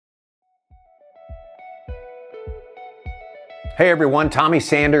Hey everyone, Tommy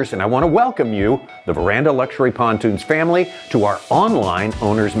Sanders, and I want to welcome you, the Veranda Luxury Pontoons family, to our online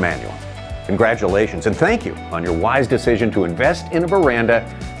owner's manual. Congratulations and thank you on your wise decision to invest in a veranda,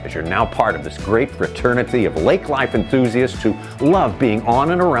 as you're now part of this great fraternity of lake life enthusiasts who love being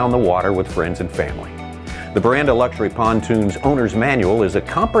on and around the water with friends and family. The Veranda Luxury Pontoons Owner's Manual is a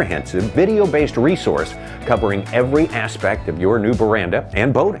comprehensive video-based resource covering every aspect of your new veranda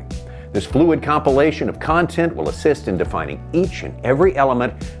and boating. This fluid compilation of content will assist in defining each and every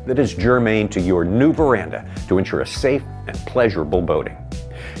element that is germane to your new veranda to ensure a safe and pleasurable boating.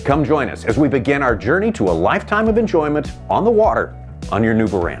 Come join us as we begin our journey to a lifetime of enjoyment on the water on your new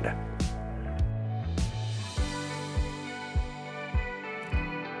veranda.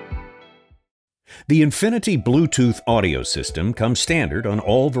 The Infinity Bluetooth audio system comes standard on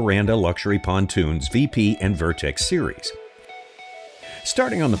all Veranda Luxury Pontoons VP and Vertex series.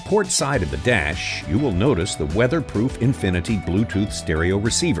 Starting on the port side of the dash, you will notice the weatherproof Infinity Bluetooth stereo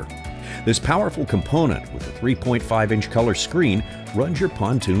receiver. This powerful component with a 3.5-inch color screen runs your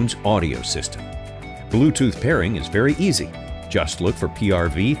pontoon's audio system. Bluetooth pairing is very easy. Just look for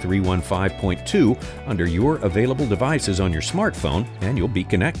PRV 315.2 under your available devices on your smartphone and you'll be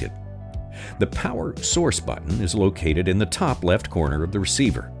connected. The power source button is located in the top left corner of the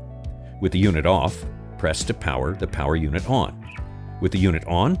receiver. With the unit off, press to power the power unit on. With the unit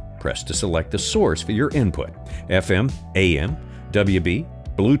on, press to select the source for your input: FM, AM, WB,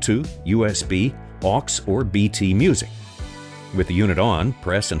 Bluetooth, USB, aux, or BT music. With the unit on,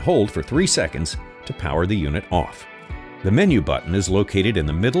 press and hold for 3 seconds to power the unit off. The menu button is located in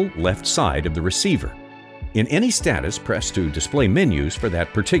the middle left side of the receiver. In any status, press to display menus for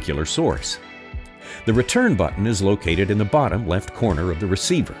that particular source. The return button is located in the bottom left corner of the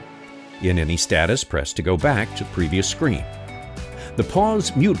receiver. In any status, press to go back to previous screen. The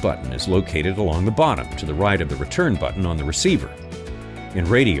pause mute button is located along the bottom to the right of the return button on the receiver. In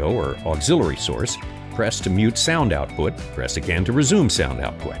radio or auxiliary source, press to mute sound output, press again to resume sound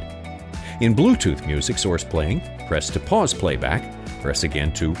output. In Bluetooth music source playing, press to pause playback, press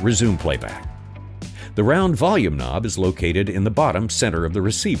again to resume playback. The round volume knob is located in the bottom center of the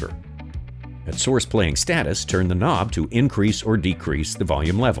receiver. At source playing status, turn the knob to increase or decrease the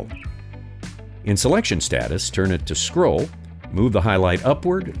volume level. In selection status, turn it to scroll, move the highlight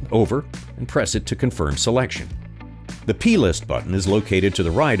upward and over, and press it to confirm selection. The P-list button is located to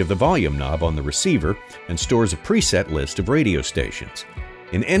the right of the volume knob on the receiver and stores a preset list of radio stations.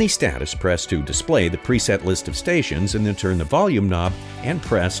 In any status, press to display the preset list of stations and then turn the volume knob and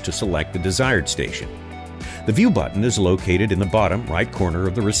press to select the desired station. The View button is located in the bottom right corner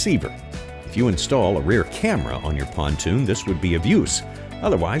of the receiver. If you install a rear camera on your pontoon, this would be of use.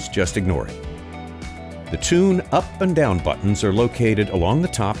 Otherwise, just ignore it. The Tune Up and Down buttons are located along the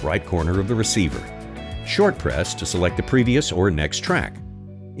top right corner of the receiver. Short press to select the previous or next track.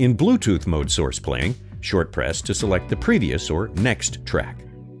 In Bluetooth mode source playing, short press to select the previous or next track.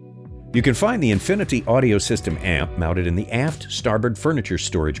 You can find the Infinity Audio System amp mounted in the aft starboard furniture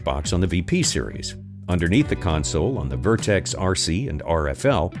storage box on the VP series, underneath the console on the Vertex RC and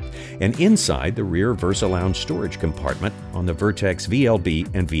RFL, and inside the rear VersaLounge storage compartment on the Vertex VLB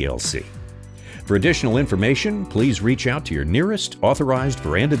and VLC. For additional information, please reach out to your nearest authorized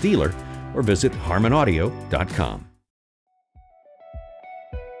veranda dealer or visit harmonaudio.com.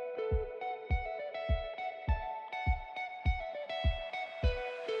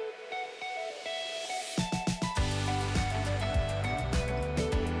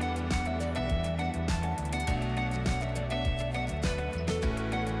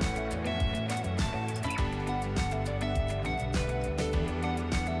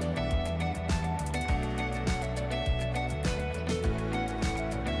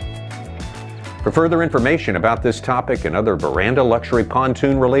 For further information about this topic and other Veranda Luxury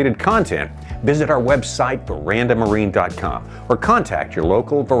Pontoon related content, visit our website verandamarine.com or contact your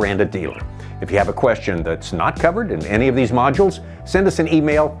local Veranda dealer. If you have a question that's not covered in any of these modules, send us an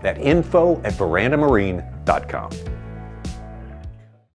email at info@verandamarine.com.